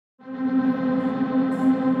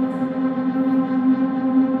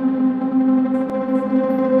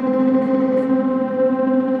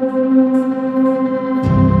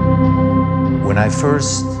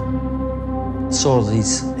first saw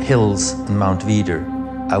these hills in Mount Wieder,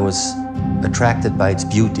 I was attracted by its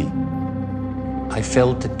beauty. I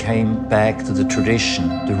felt it came back to the tradition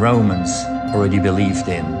the Romans already believed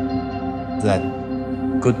in, that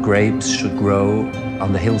good grapes should grow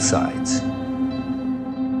on the hillsides.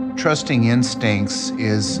 Trusting instincts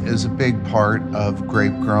is a big part of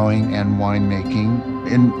grape growing and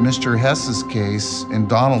winemaking. In Mr. Hess's case, in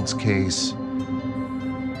Donald's case,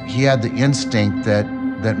 he had the instinct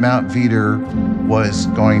that Mount Wieder was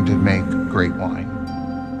going to make great wine.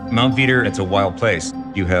 Mount Wieder, it's a wild place.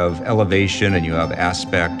 You have elevation and you have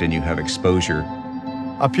aspect and you have exposure.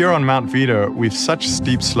 Up here on Mount Vida, we've such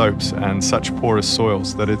steep slopes and such porous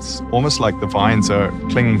soils that it's almost like the vines are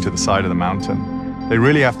clinging to the side of the mountain. They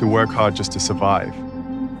really have to work hard just to survive.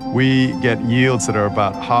 We get yields that are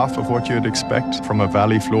about half of what you'd expect from a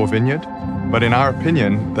valley floor vineyard, but in our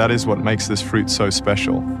opinion, that is what makes this fruit so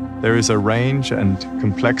special. There is a range and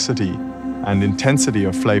complexity and intensity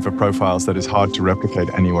of flavor profiles that is hard to replicate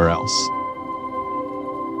anywhere else.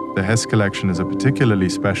 The Hess Collection is a particularly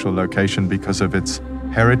special location because of its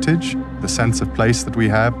heritage, the sense of place that we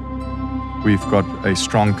have. We've got a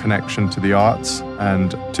strong connection to the arts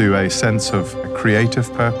and to a sense of a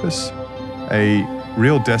creative purpose, a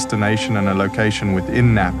real destination and a location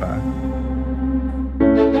within Napa.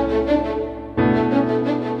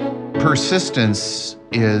 Persistence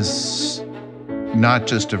is not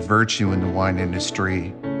just a virtue in the wine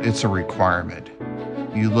industry, it's a requirement.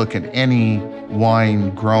 You look at any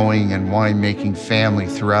wine growing and winemaking family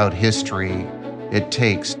throughout history, it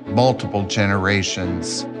takes multiple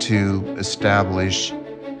generations to establish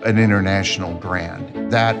an international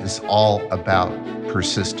brand. That is all about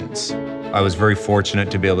persistence. I was very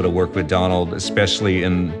fortunate to be able to work with Donald, especially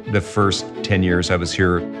in the first 10 years I was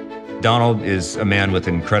here. Donald is a man with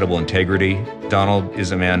incredible integrity. Donald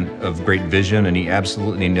is a man of great vision, and he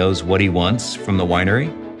absolutely knows what he wants from the winery,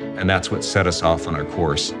 and that's what set us off on our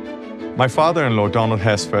course. My father-in-law, Donald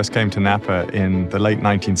Hess, first came to Napa in the late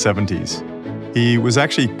 1970s. He was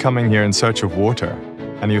actually coming here in search of water,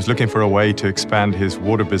 and he was looking for a way to expand his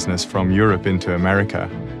water business from Europe into America.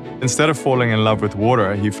 Instead of falling in love with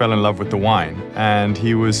water, he fell in love with the wine, and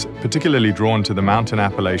he was particularly drawn to the mountain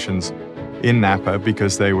appellations in Napa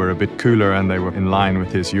because they were a bit cooler and they were in line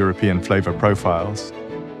with his European flavor profiles.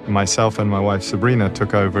 Myself and my wife Sabrina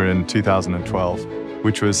took over in 2012,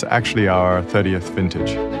 which was actually our 30th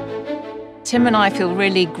vintage. Tim and I feel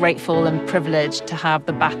really grateful and privileged to have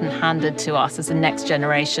the baton handed to us as the next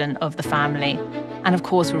generation of the family. And of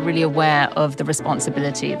course, we're really aware of the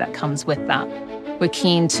responsibility that comes with that. We're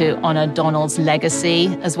keen to honor Donald's legacy,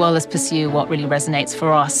 as well as pursue what really resonates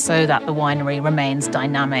for us so that the winery remains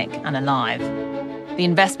dynamic and alive. The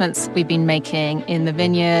investments we've been making in the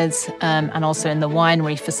vineyards and also in the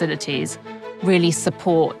winery facilities really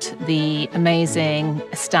support the amazing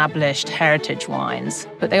established heritage wines,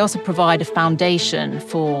 but they also provide a foundation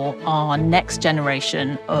for our next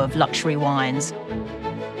generation of luxury wines.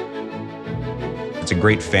 It's a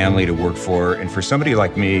great family to work for, and for somebody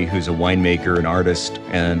like me who's a winemaker, an artist,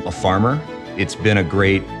 and a farmer, it's been a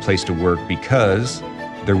great place to work because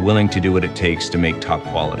they're willing to do what it takes to make top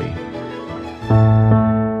quality.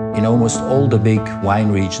 In almost all the big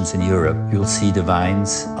wine regions in Europe, you'll see the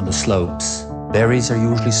vines on the slopes. Berries are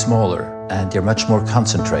usually smaller and they're much more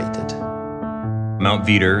concentrated. Mount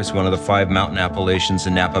Wieder is one of the 5 mountain appellations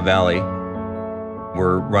in Napa Valley.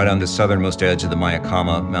 We're right on the southernmost edge of the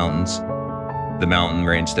Mayakama Mountains, the mountain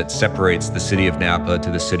range that separates the city of Napa to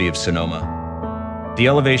the city of Sonoma. The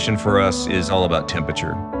elevation for us is all about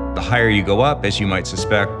temperature. The higher you go up, as you might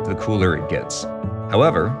suspect, the cooler it gets.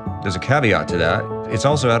 However, there's a caveat to that. It's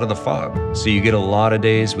also out of the fog. So you get a lot of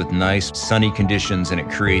days with nice sunny conditions, and it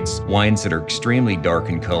creates wines that are extremely dark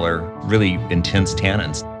in color, really intense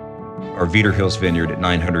tannins. Our Wieder Hills vineyard at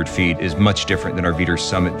 900 feet is much different than our Wieder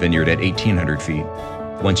Summit vineyard at 1,800 feet.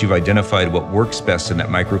 Once you've identified what works best in that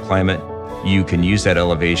microclimate, you can use that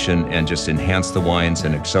elevation and just enhance the wines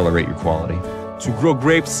and accelerate your quality. To grow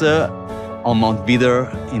grapes on Mount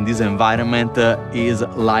Vida in this environment is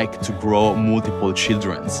like to grow multiple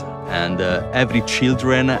children. And every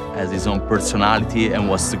children has his own personality and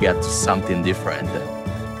wants to get to something different.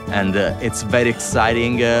 And it's very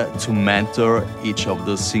exciting to mentor each of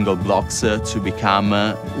those single blocks to become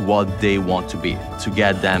what they want to be, to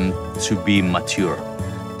get them to be mature.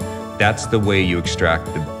 That's the way you extract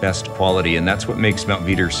the best quality, and that's what makes Mount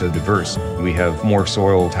Vida so diverse. We have more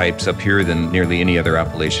soil types up here than nearly any other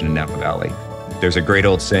appellation in Napa Valley. There's a great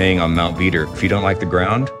old saying on Mount Vida, if you don't like the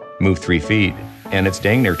ground, move 3 feet, and it's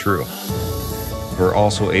dang near true. we're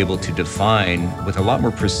also able to define with a lot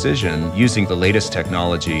more precision, using the latest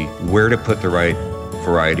technology, where to put the right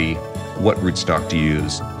variety, what rootstock to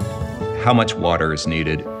use, how much water is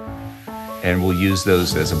needed. And we'll use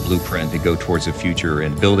those as a blueprint to go towards the future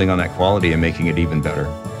and building on that quality and making it even better.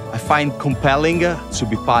 I find compelling to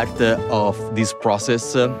be part of this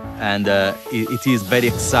process, and it is very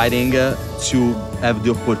exciting to have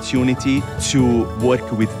the opportunity to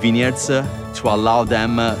work with vineyards to allow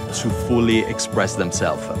them to fully express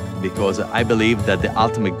themselves. Because I believe that the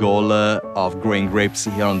ultimate goal of growing grapes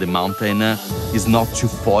here on the mountain is not to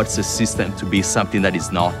force a system to be something that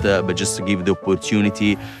is not, but just to give the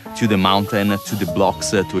opportunity to the mountain, to the blocks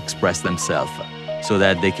to express themselves, so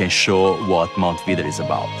that they can show what Mount Vida is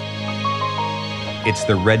about. It's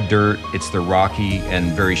the red dirt, it's the rocky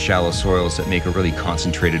and very shallow soils that make a really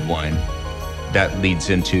concentrated wine. That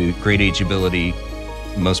leads into great ageability.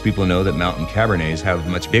 Most people know that mountain Cabernets have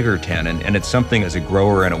much bigger tannin, and it's something as a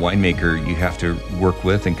grower and a winemaker you have to work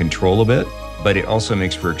with and control a bit, but it also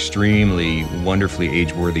makes for extremely wonderfully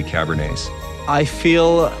age-worthy Cabernets. I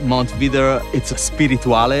feel Mount Vida, it's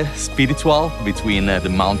spiritual between the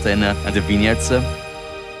mountain and the vineyards.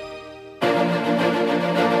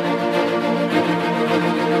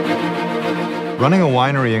 Running a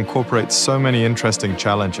winery incorporates so many interesting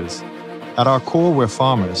challenges. At our core, we're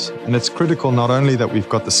farmers, and it's critical not only that we've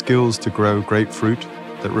got the skills to grow grapefruit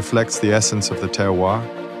that reflects the essence of the terroir,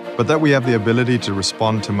 but that we have the ability to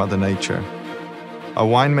respond to Mother Nature. Our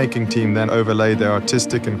winemaking team then overlay their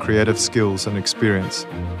artistic and creative skills and experience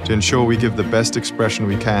to ensure we give the best expression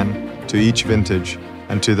we can to each vintage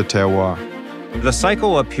and to the terroir. The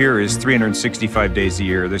cycle up here is 365 days a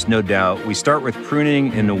year, there's no doubt. We start with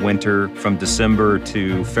pruning in the winter from December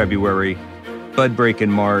to February, bud break in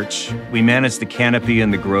March. We manage the canopy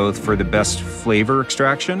and the growth for the best flavor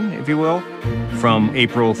extraction, if you will, from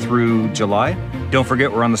April through July. Don't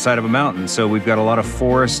forget, we're on the side of a mountain, so we've got a lot of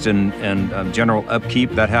forest and general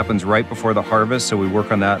upkeep. That happens right before the harvest, so we work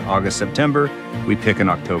on that August, September. We pick in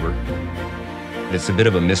October. It's a bit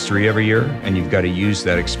of a mystery every year, and you've got to use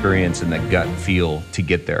that experience and that gut feel to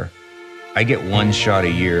get there. I get one shot a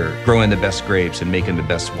year growing the best grapes and making the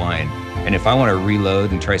best wine. And if I want to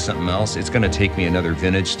reload and try something else, it's going to take me another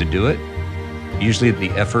vintage to do it. Usually the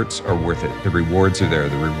efforts are worth it. The rewards are there.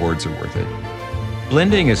 The rewards are worth it.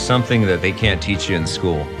 Blending is something that they can't teach you in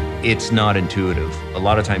school. It's not intuitive. A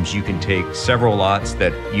lot of times you can take several lots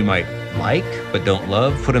that you might like but don't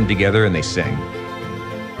love, put them together, and they sing.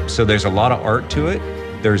 So there's a lot of art to it.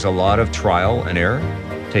 There's a lot of trial and error.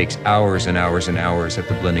 It takes hours and hours and hours at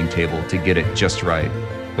the blending table to get it just right.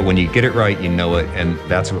 But when you get it right, you know it, and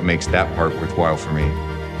that's what makes that part worthwhile for me.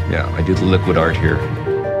 Yeah, I do the liquid art here.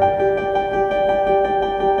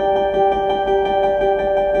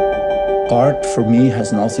 Art for me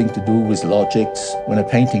has nothing to do with logics. When a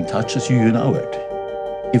painting touches you, you know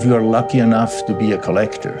it. If you are lucky enough to be a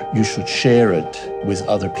collector, you should share it with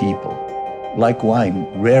other people. Like wine,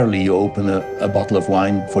 rarely you open a bottle of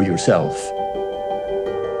wine for yourself.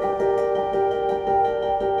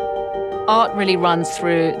 Art really runs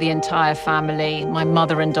through the entire family. My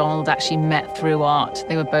mother and Donald actually met through art.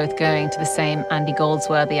 They were both going to the same Andy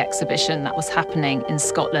Goldsworthy exhibition that was happening in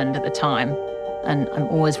Scotland at the time. And I'm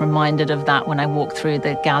always reminded of that when I walk through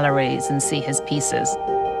the galleries and see his pieces.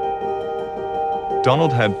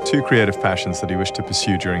 Donald had two creative passions that he wished to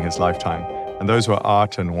pursue during his lifetime, and those were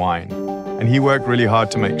art and wine. And he worked really hard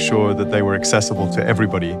to make sure that they were accessible to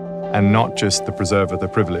everybody and not just the preserver, the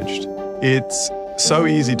privileged. It's so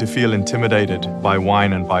easy to feel intimidated by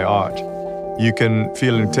wine and by art. You can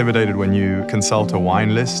feel intimidated when you consult a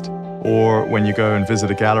wine list, or when you go and visit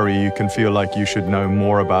a gallery, you can feel like you should know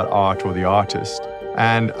more about art or the artist.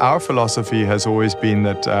 And our philosophy has always been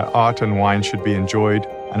that art and wine should be enjoyed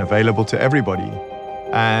and available to everybody.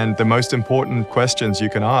 And the most important questions you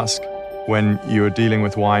can ask when you're dealing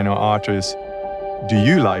with wine or art is, do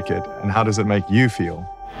you like it, and how does it make you feel?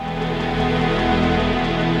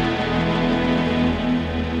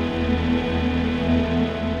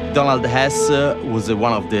 Donald Hess was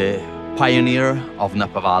one of the pioneers of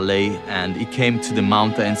Napa Valley, and he came to the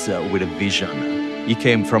mountains with a vision. He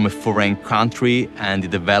came from a foreign country and he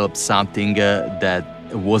developed something that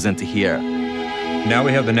wasn't here. Now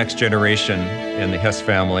we have the next generation in the Hess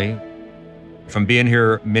family. From being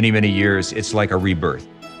here many, many years, it's like a rebirth.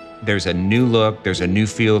 There's a new look, there's a new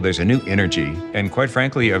feel, there's a new energy, and quite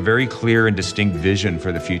frankly, a very clear and distinct vision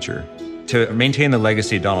for the future. To maintain the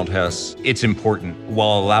legacy of Donald Hess, it's important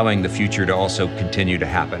while allowing the future to also continue to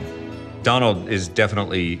happen. Donald is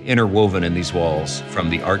definitely interwoven in these walls, from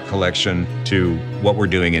the art collection to what we're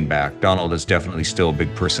doing in back. Donald is definitely still a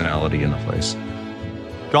big personality in the place.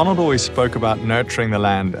 Donald always spoke about nurturing the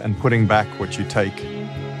land and putting back what you take.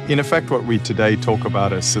 In effect, what we today talk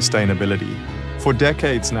about as sustainability. For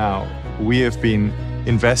decades now, we have been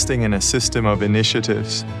investing in a system of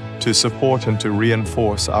initiatives to support and to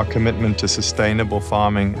reinforce our commitment to sustainable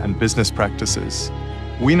farming and business practices.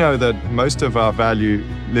 We know that most of our value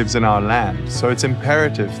lives in our land, so it's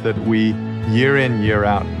imperative that we, year in, year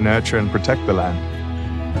out, nurture and protect the land.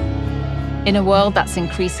 In a world that's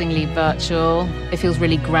increasingly virtual, it feels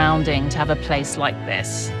really grounding to have a place like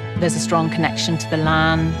this. There's a strong connection to the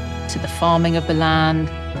land, to the farming of the land,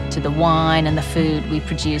 to the wine and the food we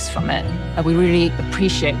produce from it. We really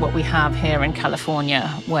appreciate what we have here in California,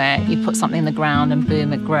 where you put something in the ground and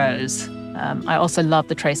boom, it grows. I also love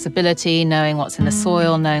the traceability, knowing what's in the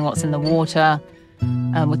soil, knowing what's in the water.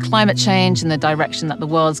 With climate change and the direction that the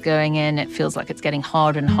world's going in, it feels like it's getting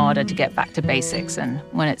harder and harder to get back to basics. And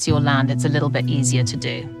when it's your land, it's a little bit easier to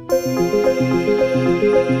do.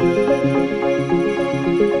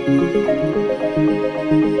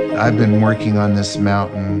 I've been working on this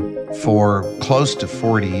mountain for close to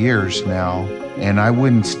 40 years now, and I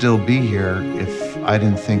wouldn't still be here if I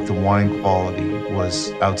didn't think the wine quality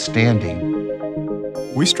was outstanding.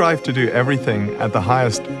 We strive to do everything at the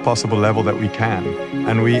highest possible level that we can,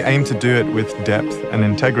 and we aim to do it with depth and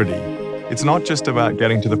integrity. It's not just about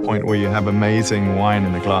getting to the point where you have amazing wine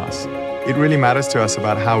in the glass. It really matters to us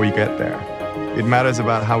about how we get there. It matters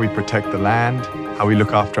about how we protect the land, how we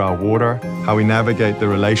look after our water, how we navigate the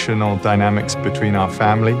relational dynamics between our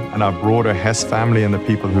family and our broader Hess family and the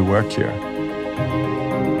people who work here.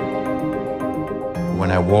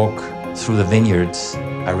 When I walk through the vineyards,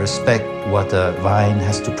 I respect what a vine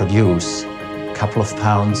has to produce. A couple of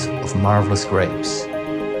pounds of marvelous grapes.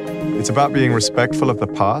 It's about being respectful of the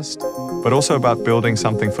past, but also about building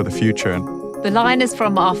something for the future. The line is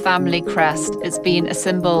from our family crest. It's been a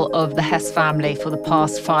symbol of the Hess family for the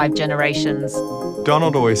past 5 generations.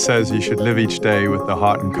 Donald always says you should live each day with the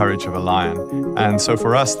heart and courage of a lion. And so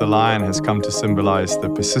for us, the lion has come to symbolize the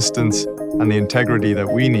persistence and the integrity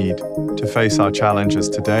that we need to face our challenges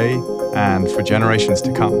today and for generations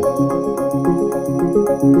to come.